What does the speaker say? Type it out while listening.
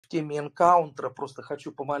теме энкаунтера просто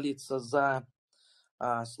хочу помолиться за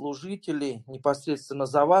служителей, непосредственно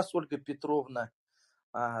за вас, Ольга Петровна,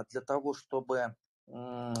 для того, чтобы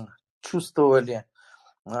чувствовали,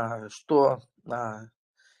 что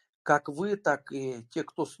как вы, так и те,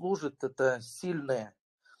 кто служит, это сильные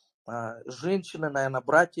женщины, наверное,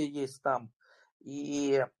 братья есть там,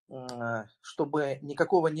 и чтобы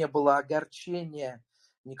никакого не было огорчения,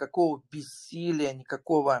 никакого бессилия,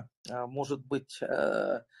 никакого, может быть,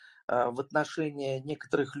 в отношении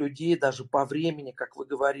некоторых людей, даже по времени, как вы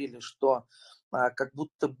говорили, что как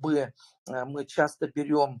будто бы мы часто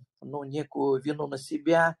берем некую вину на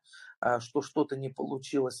себя, что что-то не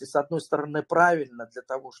получилось. И с одной стороны правильно для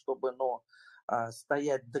того, чтобы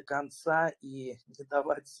стоять до конца и не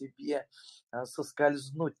давать себе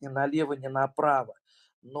соскользнуть ни налево, ни направо.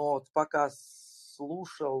 Но вот пока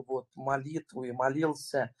слушал молитву и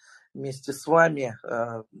молился вместе с вами,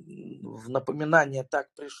 в напоминание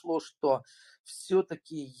так пришло, что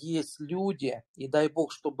все-таки есть люди, и дай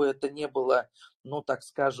Бог, чтобы это не было, так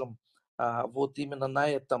скажем, вот именно на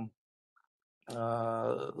этом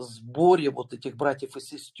сборе этих братьев и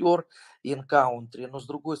сестер, энкаунтере, но с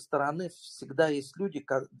другой стороны всегда есть люди,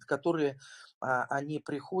 которые они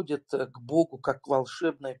приходят к Богу как к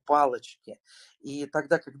волшебной палочке. И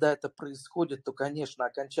тогда, когда это происходит, то, конечно,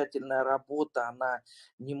 окончательная работа, она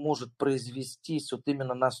не может произвестись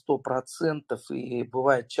именно на 100%, и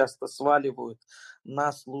бывает часто сваливают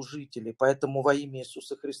на служителей. Поэтому во имя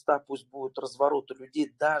Иисуса Христа пусть будет разворот у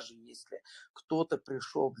людей, даже если кто-то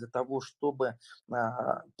пришел для того, чтобы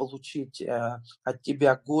получить от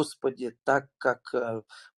Тебя, Господи, так, как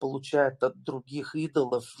получает от других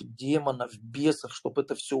идолов, демонов, бесов, чтобы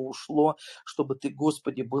это все ушло, чтобы Ты,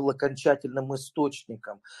 Господи, был окончательным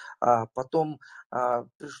источником. Потом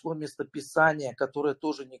пришло местописание, которое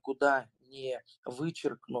тоже никуда не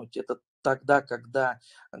вычеркнуть. Это тогда, когда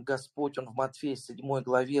Господь, Он в Матфея 7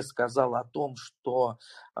 главе сказал о том, что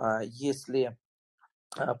если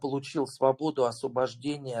получил свободу,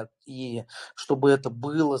 освобождение, и чтобы это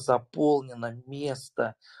было заполнено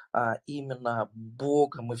место именно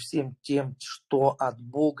Богом и всем тем, что от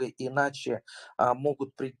Бога, иначе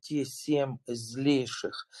могут прийти 7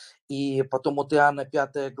 злейших. И потом Иоанна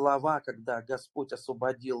 5 глава, когда Господь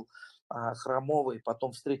освободил хромого, и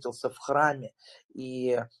потом встретился в храме,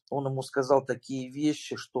 и он ему сказал такие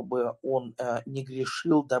вещи, чтобы он не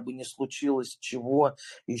грешил, дабы не случилось чего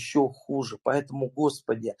еще хуже. Поэтому,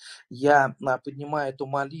 Господи, я поднимаю эту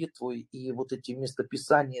молитву и эти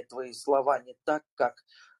местописания, Твои слова не так, как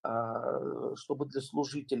чтобы для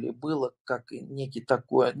служителей было как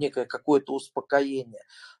некое какое-то успокоение.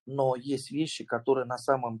 Но есть вещи, которые на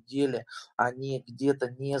самом деле, они где-то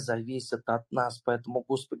не зависят от нас. Поэтому,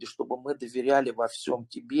 Господи, чтобы мы доверяли во всем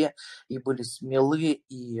Тебе и были смелы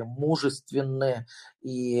и мужественны.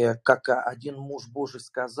 И как один муж Божий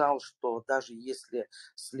сказал, что даже если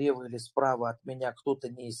слева или справа от меня кто-то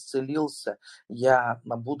не исцелился, я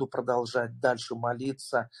буду продолжать дальше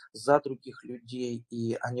молиться за других людей,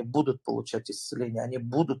 и они будут получать исцеление, они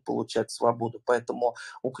будут получать свободу. Поэтому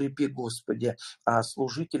укрепи, Господи,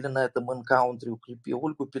 служители на этом энкаунтере, укрепи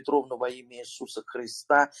Ольгу Петровну во имя Иисуса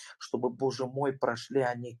Христа, чтобы, Боже мой, прошли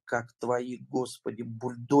они, как Твои, Господи,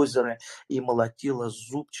 бульдозеры, и молотила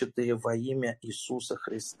зубчатые во имя Иисуса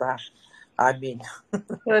Христа. Аминь.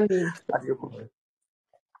 Аминь. Аллилуйя.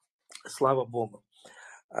 Слава Богу.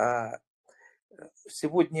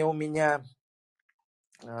 Сегодня у меня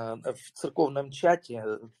в церковном чате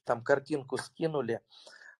там картинку скинули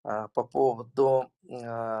по поводу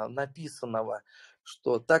написанного,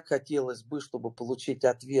 что так хотелось бы, чтобы получить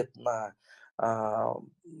ответ на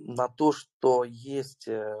то, что есть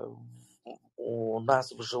у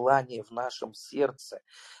нас в желании, в нашем сердце.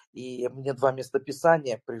 И мне 2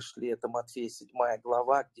 местописания пришли. Это Матфея 7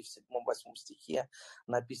 глава, где в 7-8 стихе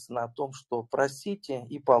написано о том, что просите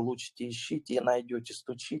и получите, ищите и найдете,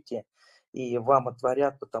 стучите, и вам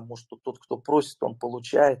отворят, потому что тот, кто просит, он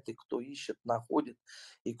получает, и кто ищет, находит,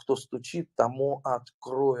 и кто стучит, тому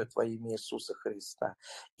откроют во имя Иисуса Христа.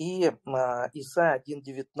 И Исайя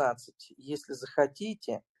 1:19. Если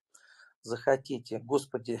захотите,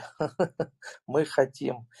 Господи, мы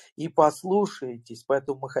хотим, и послушаетесь,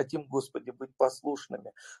 поэтому мы хотим, Господи, быть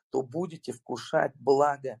послушными, то будете вкушать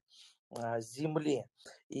благо земли.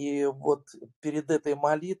 И перед этой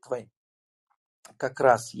молитвой как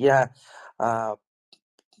раз я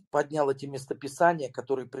поднял эти местописания,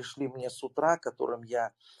 которые пришли мне с утра, которыми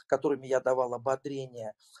я давал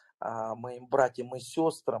ободрение моим братьям и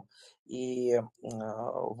сестрам. И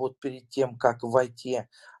перед тем, как войти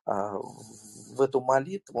в эту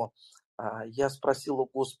молитву, Я спросил у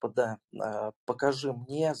Господа, покажи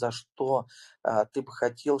мне, за что ты бы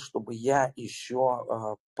хотел, чтобы я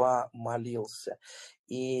еще помолился.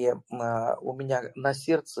 И у меня на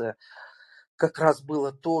сердце как раз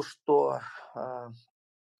было то, что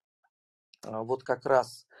вот как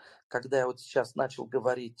раз, когда я вот сейчас начал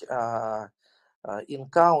говорить о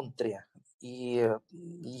инкаунтре, и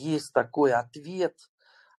есть такой ответ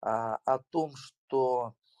о том,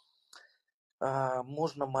 что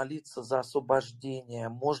можно молиться за освобождение,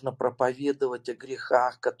 можно проповедовать о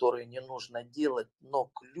грехах, которые не нужно делать,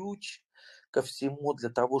 но ключ ко всему для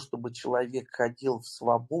того, чтобы человек ходил в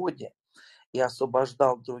свободе и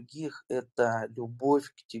освобождал других, это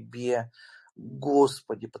любовь к тебе,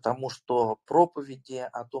 Господи, потому что проповеди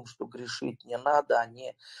о том, что грешить не надо,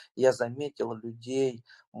 они, я заметил, людей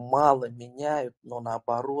мало меняют, но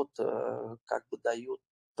наоборот, как бы дают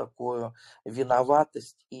такую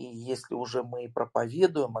виноватость. И если уже мы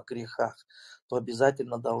проповедуем о грехах, то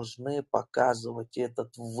обязательно должны показывать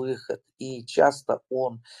этот выход. И часто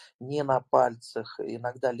он не на пальцах.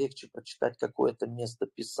 Иногда легче прочитать какое-то место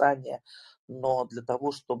Писания, но для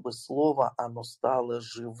того, чтобы слово, оно стало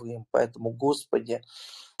живым. Поэтому, Господи,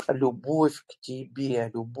 любовь к Тебе,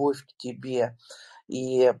 любовь к Тебе.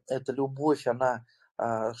 И эта любовь, она,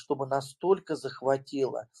 чтобы настолько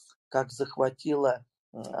захватила, как захватила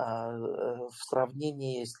в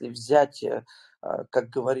сравнении, если взять, как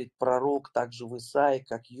говорит пророк, также в Исаии,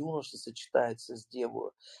 как юноша сочетается с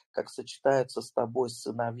девою, как сочетаются с тобой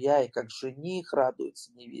сыновья, и как жених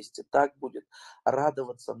радуется невесте, так будет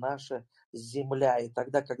радоваться наша земля. И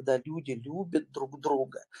тогда, когда люди любят друг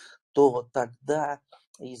друга, то тогда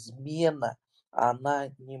измена, она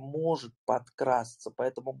не может подкрасться.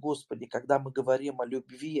 Поэтому, Господи, когда мы говорим о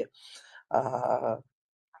любви,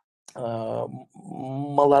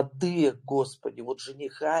 молодые, Господи, вот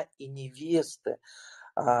жениха и невесты,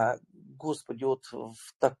 Господи, вот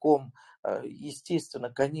в таком,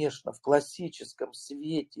 естественно, конечно, в классическом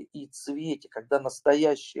свете и цвете, когда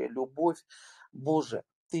настоящая любовь, Боже,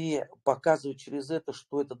 Ты показывай через это,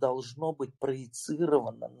 что это должно быть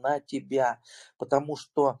проецировано на Тебя, потому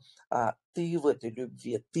что Ты в этой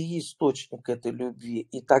любви, Ты источник этой любви.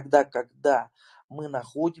 И тогда, когда мы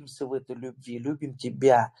находимся в этой любви, любим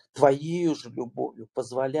Тебя, Твоею же любовью,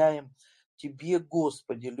 позволяем Тебе,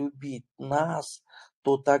 Господи, любить нас,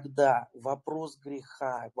 то тогда вопрос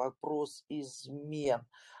греха, вопрос измен,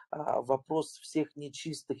 вопрос всех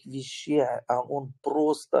нечистых вещей, он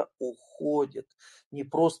просто уходит, не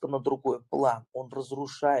просто на другой план, он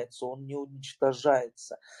разрушается, он не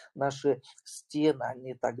уничтожается. Наши стены,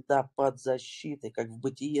 они тогда под защитой, как в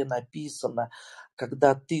Бытие написано,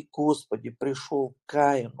 когда ты, Господи, пришел к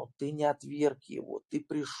Каину, ты не отверг его, ты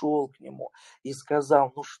пришел к нему и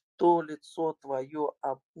сказал, ну что лицо твое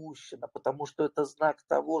опущено, потому что это знак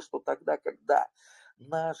того, что тогда, когда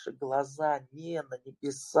наши глаза не на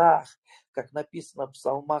небесах, как написано в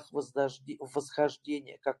псалмах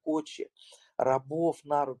восхождения, как очи рабов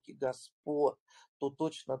на руки Господ, то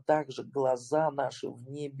точно так же глаза наши в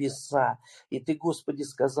небеса. И ты, Господи,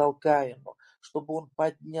 сказал Каину, чтобы он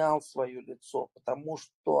поднял свое лицо, потому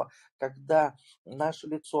что когда наше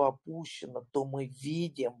лицо опущено, то мы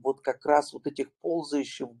видим вот как раз вот этих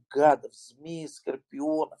ползающих гадов, змей,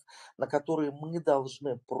 скорпионов, на которые мы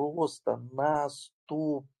должны просто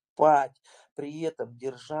наступать, при этом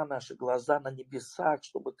держа наши глаза на небесах,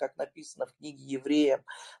 чтобы, как написано в книге Евреям,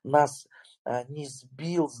 нас не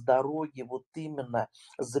сбил с дороги вот именно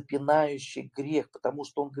запинающий грех, потому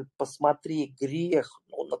что он говорит, посмотри, грех,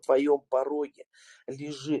 он на твоем пороге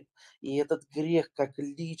лежит. И этот грех как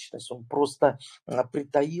личность, он просто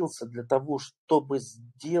притаился для того, чтобы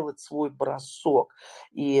сделать свой бросок.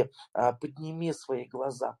 И подними свои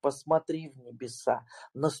глаза, посмотри в небеса,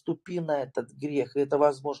 наступи на этот грех. И это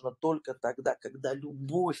возможно только тогда, когда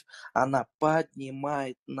любовь, она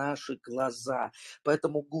поднимает наши глаза.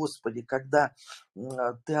 Поэтому, Господи, когда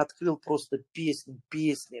ты открыл просто песни,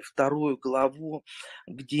 2 главу,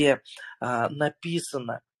 где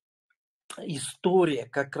написано история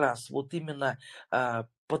как раз вот именно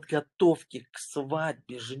подготовки к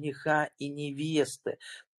свадьбе жениха и невесты.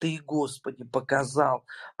 Ты, Господи, показал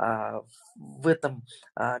в этом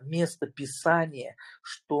место Писания,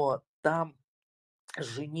 что там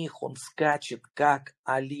жених, он скачет, как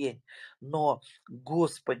олень. но,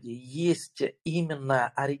 Господи, есть именно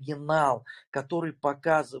оригинал, который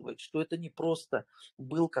показывает, что это не просто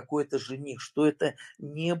был какой-то жених, что это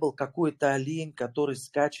не был какой-то олень, который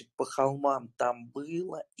скачет по холмам. Там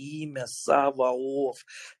было имя Саваоф,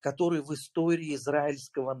 который в истории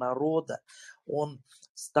израильского народа, он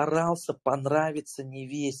старался понравиться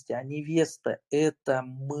невесте, а невеста – это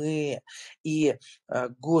мы. И,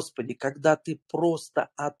 Господи, когда ты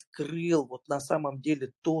просто открыл вот на самом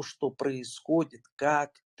деле то, что происходит,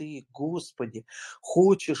 как ты, Господи,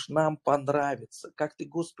 хочешь нам понравиться, как ты,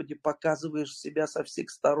 Господи, показываешь себя со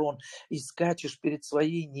всех сторон и скачешь перед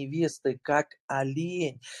своей невестой, как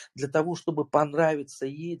олень, для того, чтобы понравиться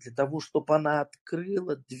ей, для того, чтобы она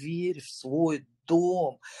открыла дверь в свой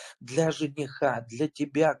дом для жениха, для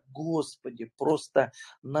тебя, Господи. Просто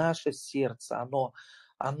наше сердце,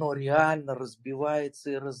 оно реально разбивается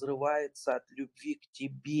и разрывается от любви к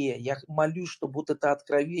Тебе. Я молюсь, чтобы вот это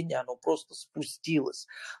откровение, оно просто спустилось,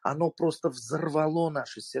 оно просто взорвало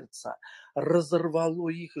наши сердца, разорвало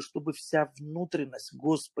их, и чтобы вся внутренность,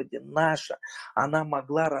 Господи, наша, она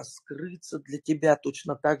могла раскрыться для Тебя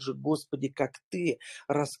точно так же, Господи, как Ты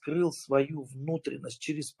раскрыл свою внутренность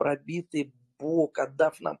через пробитый Бог,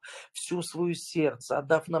 отдав нам всю свое сердце,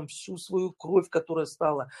 отдав нам всю свою кровь, которая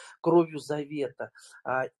стала кровью завета.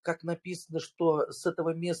 Как написано, что с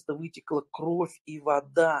этого места вытекла кровь и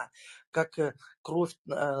вода, как кровь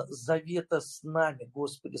завета с нами,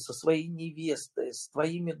 Господи, со своей невестой, с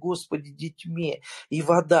Твоими, Господи, детьми. И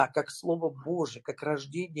вода, как Слово Божие, как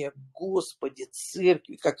рождение, Господи,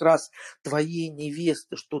 церкви, как раз Твоей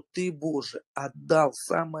невесты, что Ты, Боже, отдал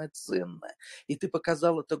самое ценное. И Ты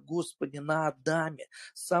показал это, Господи, на Адаме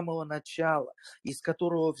с самого начала, из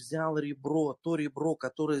которого взял ребро, то ребро,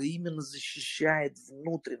 которое именно защищает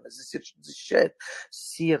внутренность, защищает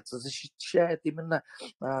сердце, защищает именно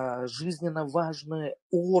жизненно важные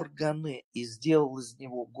органы, и сделал из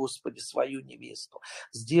него, Господи, свою невесту.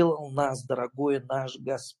 Сделал нас, дорогой наш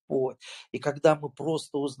Господь. И когда мы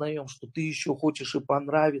просто узнаем, что Ты еще хочешь и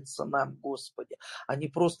понравиться нам, Господи, а не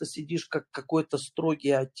просто сидишь как какой-то строгий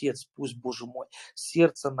отец, пусть, Боже мой,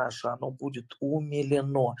 сердце наше, оно будет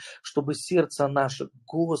умилено, чтобы сердце наше,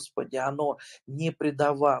 Господи, оно не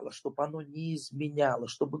предавало, чтобы оно не изменяло,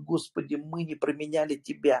 чтобы, Господи, мы не променяли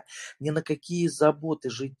Тебя ни на какие заботы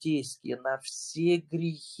житейские, на все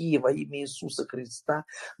грехи во имя Иисуса Христа,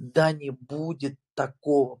 да не будет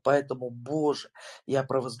такого. Поэтому, Боже, я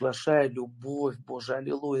провозглашаю любовь, Боже,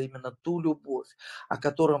 аллилуйя, именно ту любовь, о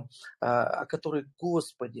которой,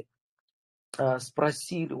 Господи,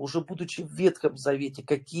 спросили, уже будучи в Ветхом Завете,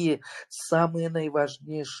 какие самые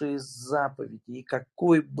наиважнейшие заповеди, и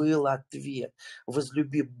какой был ответ.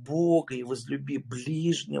 Возлюби Бога и возлюби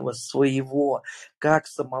ближнего своего, как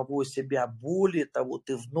самого себя. Более того,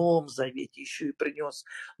 ты в Новом Завете еще и принес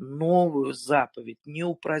новую заповедь, не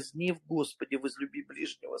упразднив, Господи, возлюби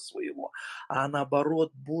ближнего своего, а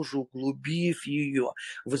наоборот, Боже, углубив ее,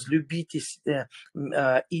 возлюбите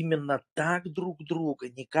именно так друг друга,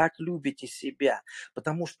 не как любите себя.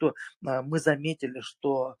 Потому что мы заметили,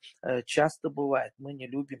 что часто бывает, мы не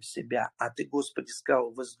любим себя. А Ты, Господи,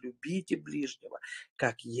 сказал, возлюбите ближнего,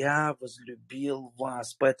 как я возлюбил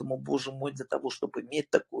вас. Поэтому, Боже мой, для того, чтобы иметь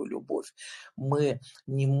такую любовь, мы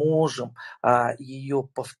не можем ее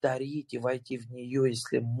повторить и войти в нее,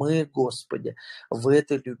 если мы, Господи, в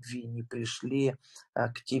этой любви не пришли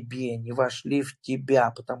к Тебе, не вошли в Тебя.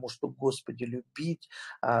 Потому что, Господи, любить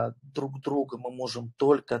друг друга мы можем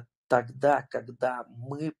только тогда, когда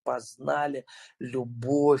мы познали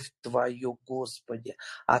любовь Твою, Господи.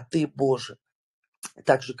 А Ты, Боже,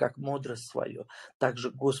 так же, как мудрость свою, так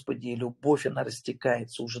же, Господи, и любовь, она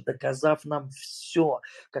растекается, уже доказав нам все,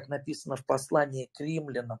 как написано в послании к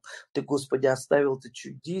римлянам. Ты, Господи, оставил эти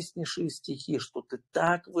чудеснейшие стихи, что Ты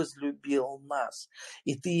так возлюбил нас.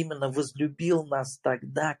 И Ты именно возлюбил нас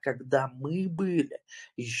тогда, когда мы были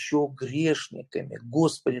еще грешниками.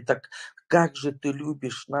 Господи, так как же Ты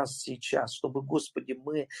любишь нас сейчас, чтобы, Господи,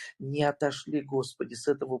 мы не отошли, Господи, с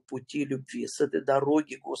этого пути любви, с этой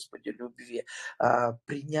дороги, Господи, любви,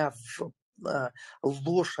 приняв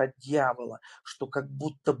ложь от дьявола, что как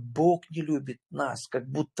будто Бог не любит нас, как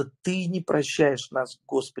будто Ты не прощаешь нас,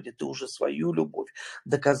 Господи, Ты уже свою любовь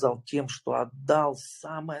доказал тем, что отдал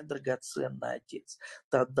самое драгоценное, Отец.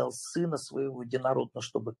 Ты отдал Сына Своего единородного,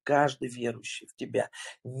 чтобы каждый верующий в Тебя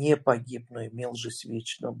не погиб, но имел жизнь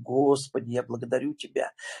вечную. Господи, я благодарю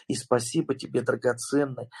Тебя и спасибо Тебе,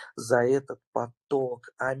 драгоценный, за этот поток.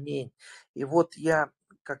 Аминь. И вот я,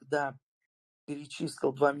 когда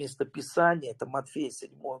перечислил 2 места Писания. Это Матфея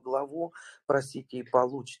 7 главу, просите и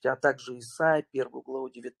получите, а также Исаия 1 главу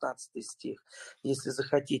 19 стих. Если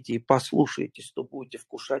захотите и послушаетесь, то будете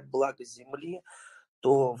вкушать благо земли,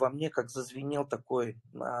 то во мне как зазвенел такой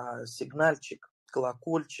сигнальчик,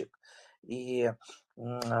 колокольчик. И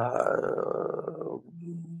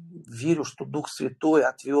верю, что Дух Святой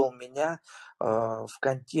отвел меня в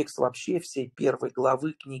контекст вообще всей 1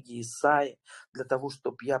 главы книги Исаии, для того,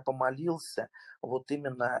 чтобы я помолился вот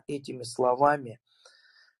именно этими словами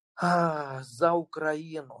за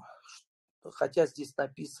Украину. Хотя здесь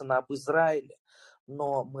написано об Израиле,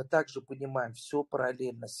 но мы также понимаем все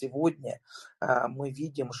параллельно. Сегодня мы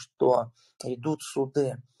видим, что идут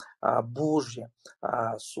суды Божьи,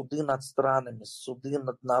 суды над странами, суды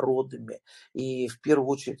над народами. И в первую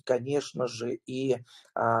очередь, конечно же, и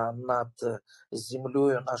над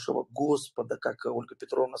землей нашего Господа, как Ольга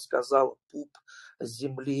Петровна сказала, пуп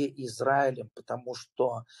земли Израилем, потому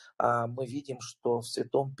что мы видим, что в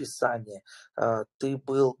Святом Писании ты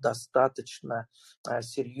был достаточно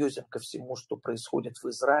серьезен ко всему, что происходит в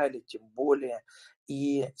Израиле, тем более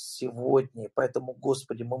и сегодня. Поэтому,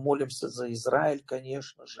 Господи, мы молимся за Израиль,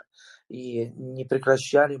 конечно же, и не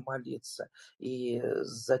прекращали молиться, и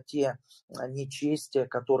за те нечестия,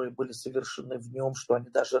 которые были совершены в нем, что они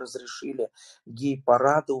даже разрешили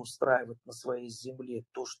гей-парады устраивать на своей земле.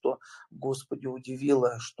 То, что, Господи,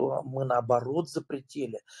 удивило, что мы наоборот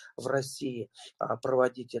запретили в России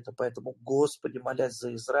проводить это. Поэтому, Господи, молясь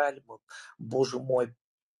за Израиль, Боже мой,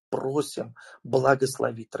 просим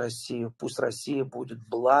благословить Россию. Пусть Россия будет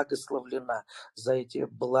благословлена за эти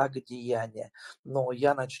благодеяния. Но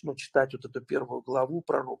я начну читать вот эту 1 главу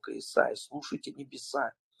пророка Исаии. Слушайте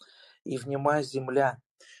небеса и внимай земля,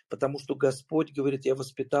 потому что Господь говорит: я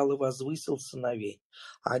воспитал и возвысил сыновей,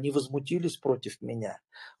 а они возмутились против меня.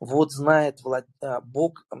 Вот знает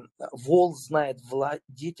Бог, вол знает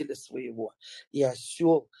владетеля своего, и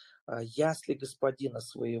осел ясли господина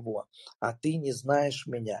своего, а ты не знаешь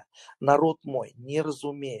меня. Народ мой не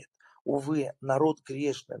разумеет. Увы, народ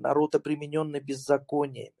грешный, народ обремененный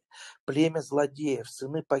беззакониями, племя злодеев,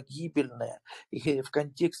 сыны погибельные. И в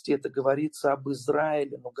контексте это говорится об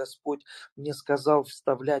Израиле, но Господь мне сказал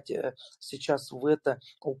вставлять сейчас в это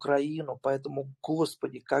Украину. Поэтому,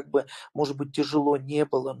 Господи, как бы, может быть, тяжело не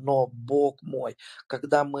было, но Бог мой,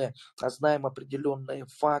 когда мы знаем определенные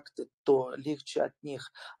факты, то легче от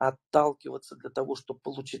них отталкиваться для того, чтобы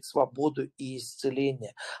получить свободу и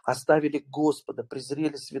исцеление. Оставили Господа,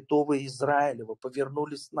 презрели святого Израилева,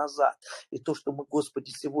 повернулись назад. И то, что мы, Господи,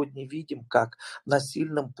 сегодня видим, как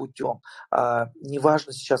насильным путем,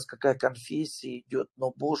 неважно сейчас, какая конфессия идет,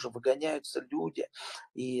 но, Боже, выгоняются люди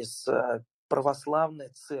из православной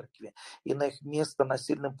церкви, и на их место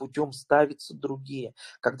насильным путем ставятся другие,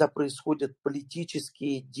 когда происходят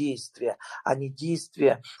политические действия, а не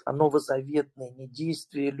действия новозаветные, не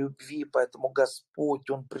действия любви. Поэтому Господь,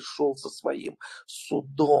 Он пришел со своим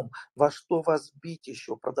судом. Во что вас бить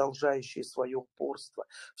еще, продолжающие свое упорство?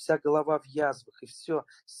 Вся голова в язвах, и все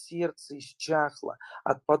сердце исчахло.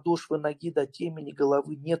 От подошвы ноги до темени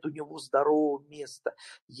головы нет у него здорового места.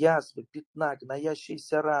 Язвы, пятна,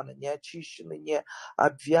 гноящиеся раны, не очищенные, не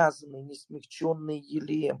обвязанные, не смягченные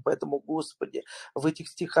елеем. Поэтому, Господи, в этих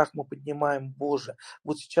стихах мы поднимаем, Боже,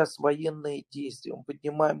 вот сейчас военные действия, мы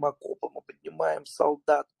поднимаем окопы, мы поднимаем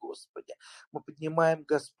солдат, Господи, мы поднимаем,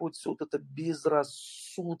 Господь, все вот это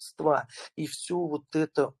безрассудство и все вот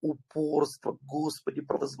это упорство, Господи,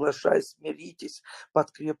 провозглашай, смиритесь под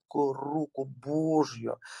крепкую руку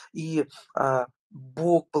Божью, и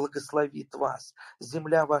Бог благословит вас.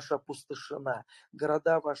 Земля ваша опустошена,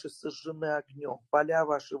 города ваши сожжены огнем, поля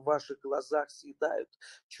ваши в ваших глазах съедают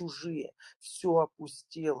чужие. Все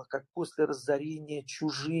опустело, как после разорения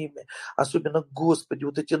чужими. Особенно, Господи,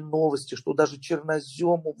 вот эти новости, что даже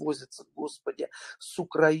чернозем увозится, Господи, с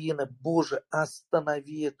Украины. Боже,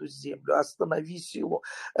 останови эту землю, останови силу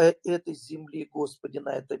этой земли, Господи,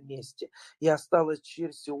 на этом месте. И осталась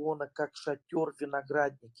черь Сиона, как шатер в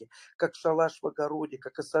винограднике, как шалаш в огороде,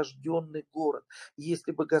 как осажденный город.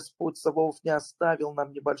 Если бы Господь Саваоф не оставил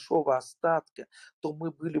нам небольшого остатка, то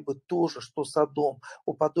мы были бы тоже, что Содом,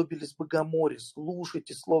 уподобились бы Гоморе.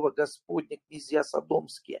 Слушайте слово Господне, князья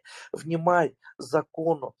содомские, внимай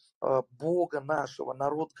закону Бога нашего,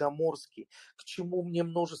 народ гоморский. К чему мне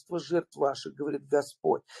множество жертв ваших, говорит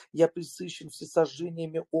Господь? Я пресыщен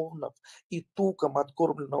всесожжениями овнов и туком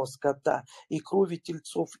откормленного скота, и крови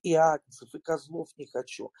тельцов и агнцев, и козлов не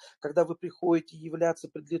хочу. Когда вы приходите будете являться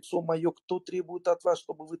пред лицом мое? Кто требует от вас,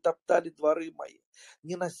 чтобы вы топтали дворы мои?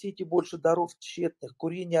 Не носите больше даров тщетных,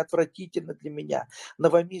 курение отвратительно для меня.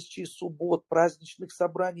 Новомесячий суббот, праздничных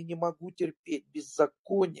собраний не могу терпеть,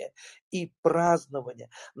 беззакония и празднования.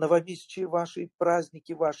 Новомесячие ваши и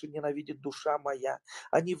праздники ваши ненавидит душа моя.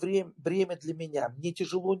 Они бремя для меня, мне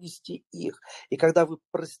тяжело нести их. И когда вы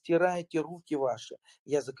простираете руки ваши,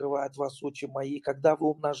 я закрываю от вас очи мои. Когда вы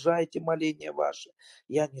умножаете моления ваши,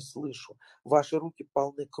 я не слышу. Ваши руки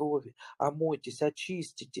полны крови. Омойтесь,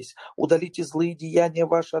 очиститесь, удалите злые деяния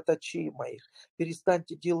ваши от очей моих.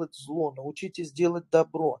 Перестаньте делать зло, научитесь делать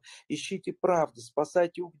добро. Ищите правды,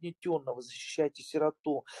 спасайте угнетенного, защищайте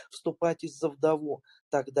сироту, вступайтесь за вдову.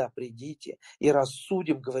 Тогда придите и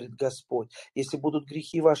рассудим, говорит Господь. Если будут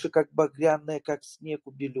грехи ваши, как багряные, как снег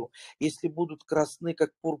убелю. Если будут красны,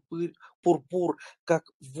 как пурпур, как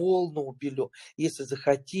волну убелю. Если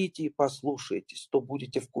захотите и послушаетесь, то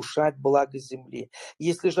будете вкушать благо земли.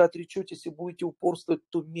 Если же отречетесь и будете упорствовать,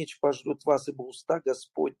 то меч пожрет вас, ибо уста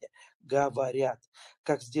Господня говорят.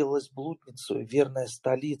 Как сделалась блудницей верная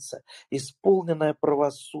столица, исполненная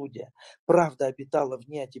правосудия. Правда обитала в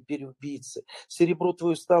ней, а теперь убийцы. Серебро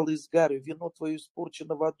твое стало изгарью, вино твое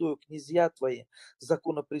испорчено водою, князья твои,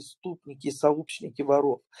 законопреступники и сообщники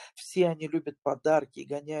воров. Все они любят подарки и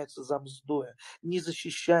гоняются за мздою. Не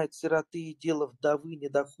защищают сироты, и дело вдовы не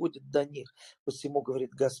доходит до них. Посему,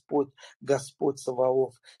 говорит Господь, Господь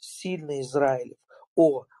Саваоф, сильный Израилев.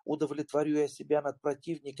 О, удовлетворю я себя над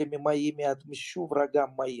противниками моими, отмщу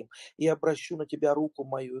врагам моим, и обращу на тебя руку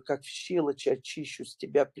мою, и как в щелочи очищу с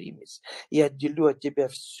тебя примесь, и отделю от тебя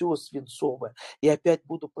все свинцовое, и опять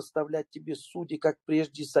буду поставлять тебе судей, как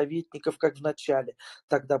прежде, советников, как в начале.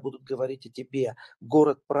 Тогда будут говорить о тебе: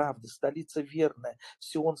 город правды, столица верная,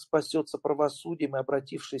 Сион спасется правосудием, и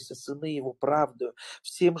обратившиеся сыны его правдою,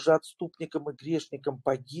 всем же отступникам и грешникам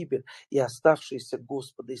погибель, и оставшиеся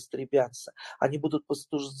Господа истребятся. Они будут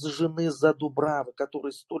посажены за дубравы,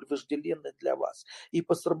 которые столь вожделенны для вас, и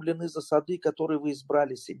посрамлены за сады, которые вы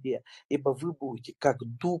избрали себе, ибо вы будете как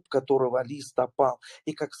дуб, которого лист опал,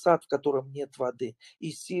 и как сад, в котором нет воды,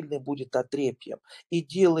 и сильный будет отрепьем, и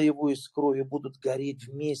дело его и с кровью будут гореть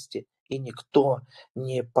вместе, и никто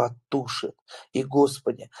не потушит. И,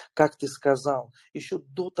 Господи, как Ты сказал, еще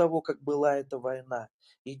до того, как была эта война,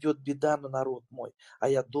 идет беда на народ мой, а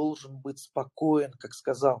я должен быть спокоен, как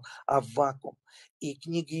сказал Аввакум. И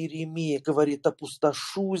книга Иеремии говорит: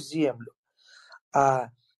 опустошу землю.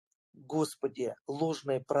 А, Господи,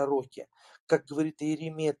 ложные пророки, как говорит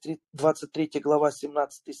Иеремия, 23 глава,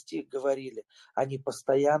 17 стих, говорили: они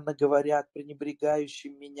постоянно говорят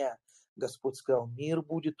пренебрегающим меня. Господь сказал: мир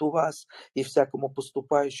будет у вас, и всякому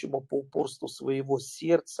поступающему по упорству своего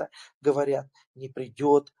сердца, говорят, не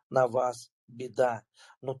придет на вас беда.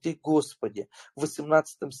 Но Ты, Господи, в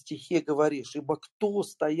 18 стихе говоришь: ибо кто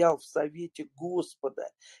стоял в совете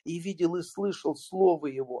Господа и видел и слышал слово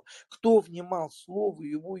Его? Кто внимал слову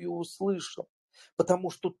Его и услышал? Потому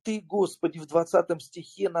что Ты, Господи, в 20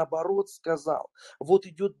 стихе наоборот сказал: вот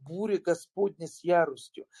идет буря Господня с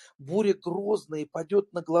яростью, буря грозная, и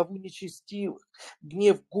падет на главу нечестивых.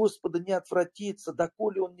 Гнев Господа не отвратится,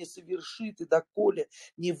 доколе Он не совершит и доколе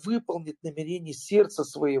не выполнит намерений сердца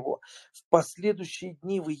своего. В последующие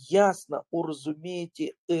дни вы ясно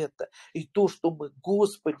уразумеете это. И то, что мы,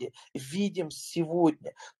 Господи, видим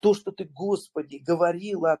сегодня, то, что Ты, Господи,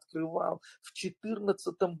 говорил и открывал в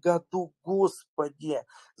 2014 году, Господи,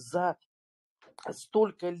 за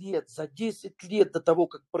столько лет, за 10 лет до того,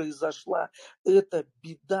 как произошла эта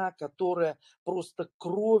беда, которая просто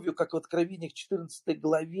кровью, как в Откровениях 14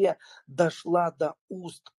 главе, дошла до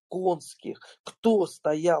уст конских. Кто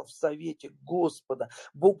стоял в совете Господа?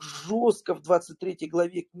 Бог жестко в 23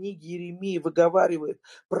 главе книги Иеремии выговаривает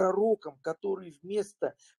пророкам, которые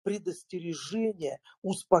вместо предостережения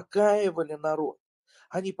успокаивали народ.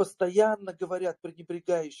 Они постоянно говорят,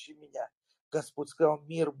 пренебрегающие меня. Господь сказал: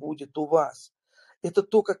 мир будет у вас. Это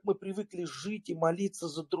то, как мы привыкли жить и молиться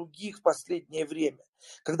за других в последнее время.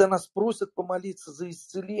 Когда нас просят помолиться за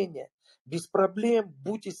исцеление, без проблем,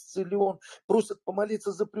 будь исцелен. Просят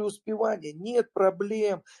помолиться за преуспевание. Нет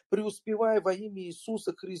проблем, преуспевай во имя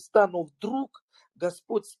Иисуса Христа. Но вдруг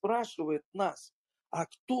Господь спрашивает нас: а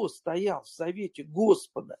кто стоял в совете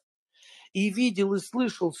Господа и видел и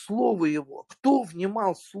слышал Слово Его? Кто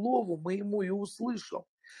внимал Слову моему и услышал?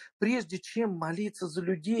 Прежде чем молиться за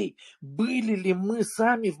людей, были ли мы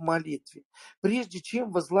сами в молитве? Прежде чем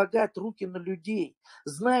возлагать руки на людей,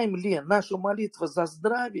 знаем ли наша молитва за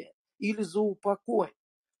здравие или за упокой?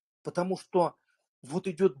 Потому что вот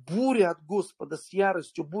идет буря от Господа с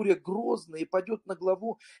яростью, буря грозная, и падет на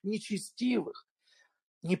главу нечестивых.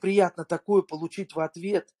 Неприятно такое получить в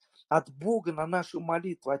ответ: от Бога на наши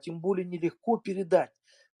молитвы, а тем более нелегко передать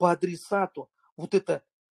по адресату вот это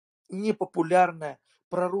непопулярное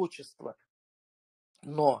пророчество.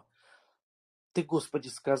 Но Ты, Господи,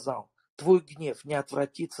 сказал, Твой гнев не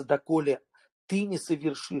отвратится, доколе Ты не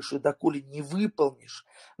совершишь и доколе не выполнишь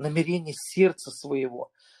намерение сердца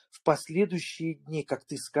своего. В последующие дни, как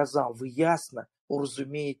Ты сказал, вы ясно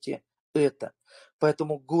уразумеете это.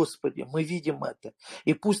 Поэтому, Господи, мы видим это.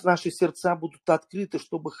 И пусть наши сердца будут открыты,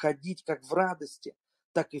 чтобы ходить как в радости,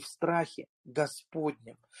 так и в страхе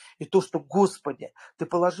Господнем. И то, что, Господи, Ты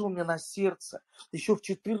положил мне на сердце еще в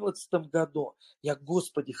 2014 году, я,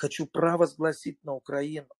 Господи, хочу провозгласить на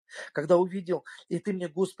Украину. Когда увидел, и Ты мне,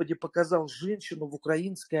 Господи, показал женщину в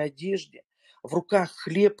украинской одежде, в руках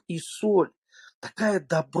хлеб и соль, такая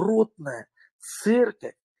добротная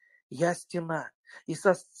церковь, я стена, и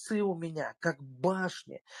сосцы у меня, как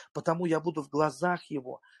башни, потому я буду в глазах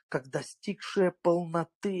его, как достигшая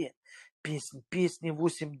полноты. Песни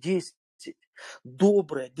 8:10.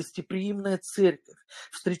 Добрая, гостеприимная церковь,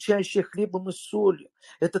 встречающая хлебом и солью.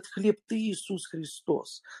 Этот хлеб Ты, Иисус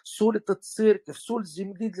Христос. Соль – это церковь, соль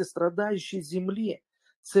земли для страдающей земли.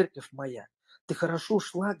 Церковь моя, Ты хорошо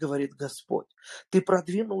шла, говорит Господь. Ты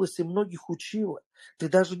продвинулась и многих учила. Ты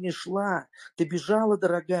даже не шла, ты бежала,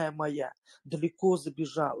 дорогая моя, далеко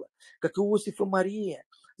забежала. Как Иосиф и Мария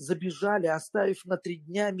забежали, оставив на 3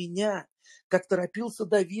 дня меня, как торопился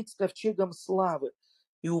Давид с ковчегом славы.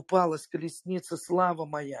 И упала с колесницы слава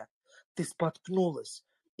моя. Ты споткнулась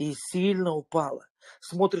и сильно упала.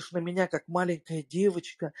 Смотришь на меня, как маленькая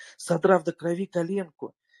девочка, содрав до крови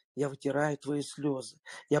коленку. Я вытираю твои слезы.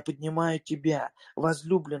 Я поднимаю тебя,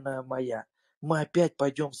 возлюбленная моя. Мы опять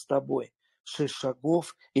пойдем с тобой. 6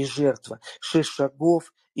 шагов и жертва. 6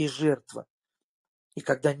 шагов и жертва. И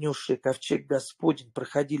когда несшие ковчег Господень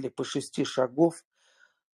проходили по 6 шагов,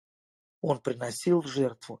 он приносил в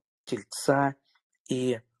жертву тельца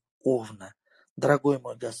и овна. Дорогой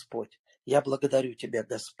мой Господь, я благодарю Тебя,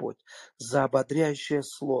 Господь, за ободряющее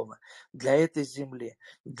слово для этой земли,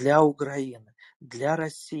 для Украины, для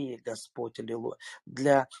России, Господь, аллилуйя,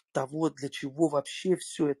 для того, для чего вообще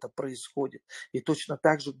все это происходит. И точно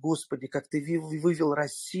так же, Господи, как Ты вывел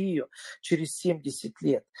Россию через 70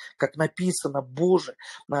 лет, как написано, Боже,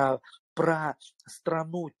 про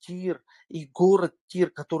страну Тир и город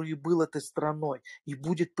Тир, который был этой страной, и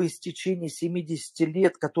будет по истечении 70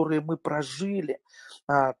 лет, которые мы прожили,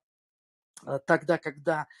 тогда,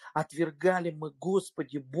 когда отвергали мы,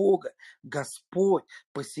 Господи, Бога, Господь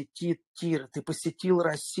посетит Тир, Ты посетил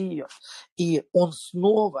Россию, и Он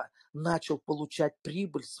снова начал получать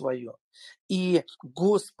прибыль свою. И,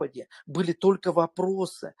 Господи, были только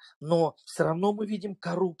вопросы, но все равно мы видим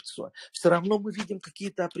коррупцию, все равно мы видим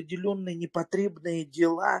какие-то определенные непотребные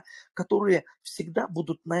дела, которые всегда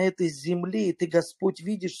будут на этой земле, и Ты, Господь,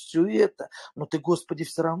 видишь все это, но Ты, Господи,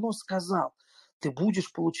 все равно сказал, Ты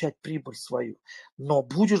будешь получать прибыль свою, но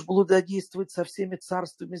будешь блудодействовать со всеми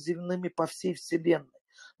царствами земными по всей вселенной.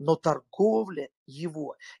 Но торговля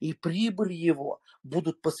его и прибыль его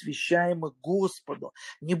будут посвящаемы Господу,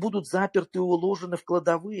 не будут заперты и уложены в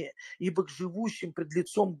кладовые, ибо к живущим пред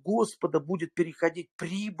лицом Господа будет переходить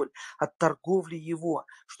прибыль от торговли его,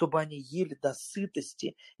 чтобы они ели до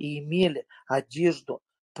сытости и имели одежду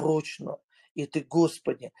прочную. И Ты,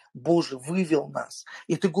 Господи, Боже, вывел нас.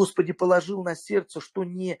 И Ты, Господи, положил на сердце, что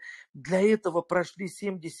не для этого прошли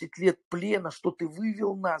 70 лет плена, что Ты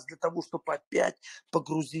вывел нас для того, чтобы опять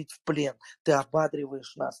погрузить в плен. Ты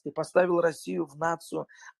ободриваешь нас. Ты поставил Россию в нацию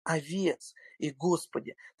овец. И,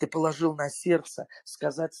 Господи, Ты положил на сердце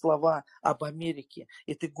сказать слова об Америке.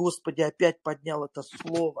 И Ты, Господи, опять поднял это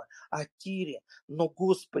слово о Тире. Но,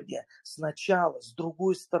 Господи, сначала, с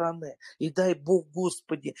другой стороны, и дай Бог,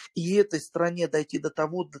 Господи, и этой стране дойти до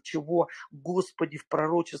того, до чего, Господи, в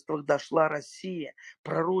пророчествах дошла Россия.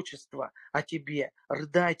 Пророчество о Тебе.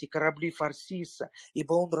 Рыдайте, корабли Фарсиса,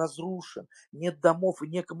 ибо он разрушен. Нет домов и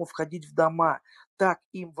некому входить в дома. Так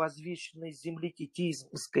им возвещенной земли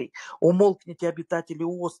Китийской. Умолкните, обитатели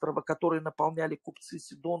острова, которые наполняли купцы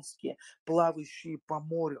сидонские, плавающие по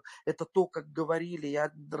морю. Это то, как говорили.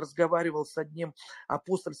 Я разговаривал с одним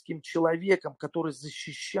апостольским человеком, который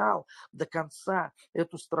защищал до конца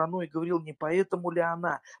эту страну и говорил, не поэтому ли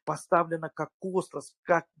она поставлена как остров,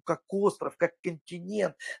 как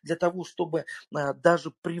континент, для того, чтобы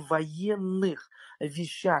даже при военных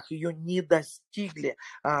вещах ее не достигли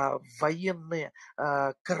военные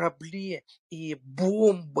корабли и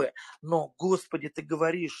бомбы. Но, Господи, Ты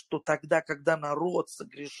говоришь, что тогда, когда народ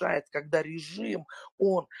согрешает, когда режим,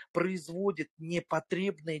 он производит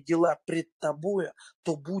непотребные дела пред Тобою,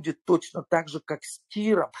 то будет точно так же, как с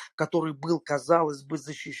Тиром, который был, казалось бы,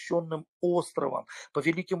 защищенным островам, по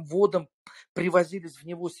великим водам привозились в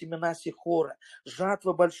него семена сихора,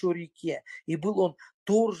 жатва большой реке, и был он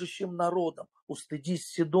торжащим народом. Устыдись,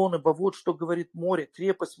 Сидон, ибо вот что говорит море,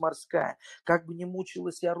 крепость морская, как бы не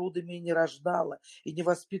мучилась я родами и не рождала, и не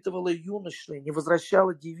воспитывала юношей, не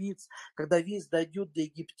возвращала девиц, когда весть дойдет до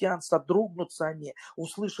египтян, содрогнутся они,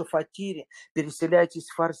 услышав о Тире, переселяйтесь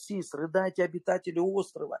в Фарсис, рыдайте, обитатели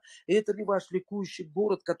острова, это ли ваш ликующий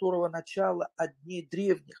город, которого начало от дней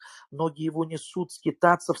древних, ноги его несут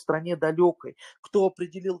скитаться в стране далекой, кто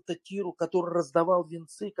определил Тиру, который раздавал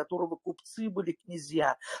венцы, которого купцы были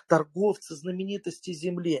князья, торговцы, знаменитости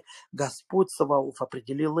земли. Господь Саваоф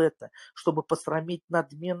определил это, чтобы посрамить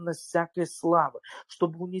надменность всякой славы,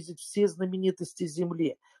 чтобы унизить все знаменитости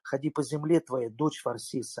земли. Ходи по земле твоей, дочь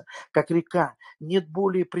Фарсиса, как река, нет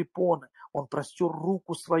более препоны. Он простер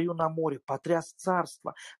руку свою на море, потряс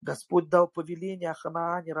царство. Господь дал повеление о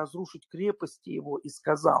Ханаане разрушить крепости его и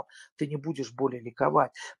сказал: ты не будешь более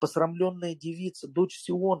ликовать. Посрамленная девица, дочь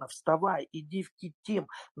Сиона, вставай, иди в Киттим,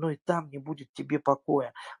 но и там не будет тебе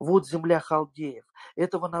покоя. Вот земля халдеев.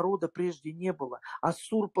 Этого народа прежде не было.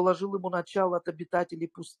 Ассур положил ему начало от обитателей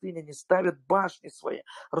пустыни. Они ставят башни свои,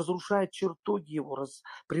 разрушают чертоги его,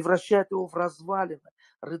 превращают его в развалины.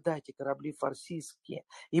 Рыдайте, корабли фарсийские,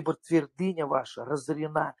 ибо твердыня ваша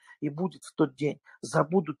разорена, и будет в тот день.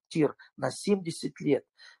 Забудут Тир на 70 лет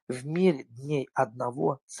в мире дней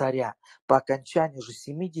одного царя. По окончании же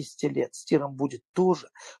 70 лет с Тиром будет то же,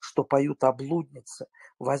 что поют о блуднице.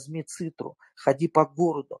 Возьми цитру, ходи по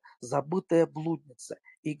городу, забытая блудница,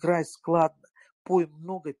 играй складно, пой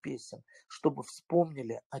много песен, чтобы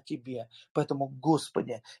вспомнили о тебе. Поэтому,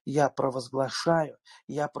 Господи, я провозглашаю,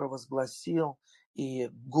 я провозгласил, и,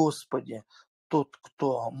 Господи, тот,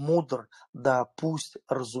 кто мудр, да пусть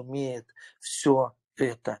разумеет все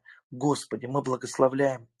это. Господи, мы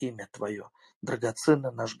благословляем имя Твое,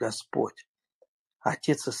 драгоценный наш Господь,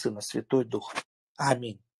 Отец и Сын и Святой Дух.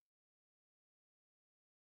 Аминь.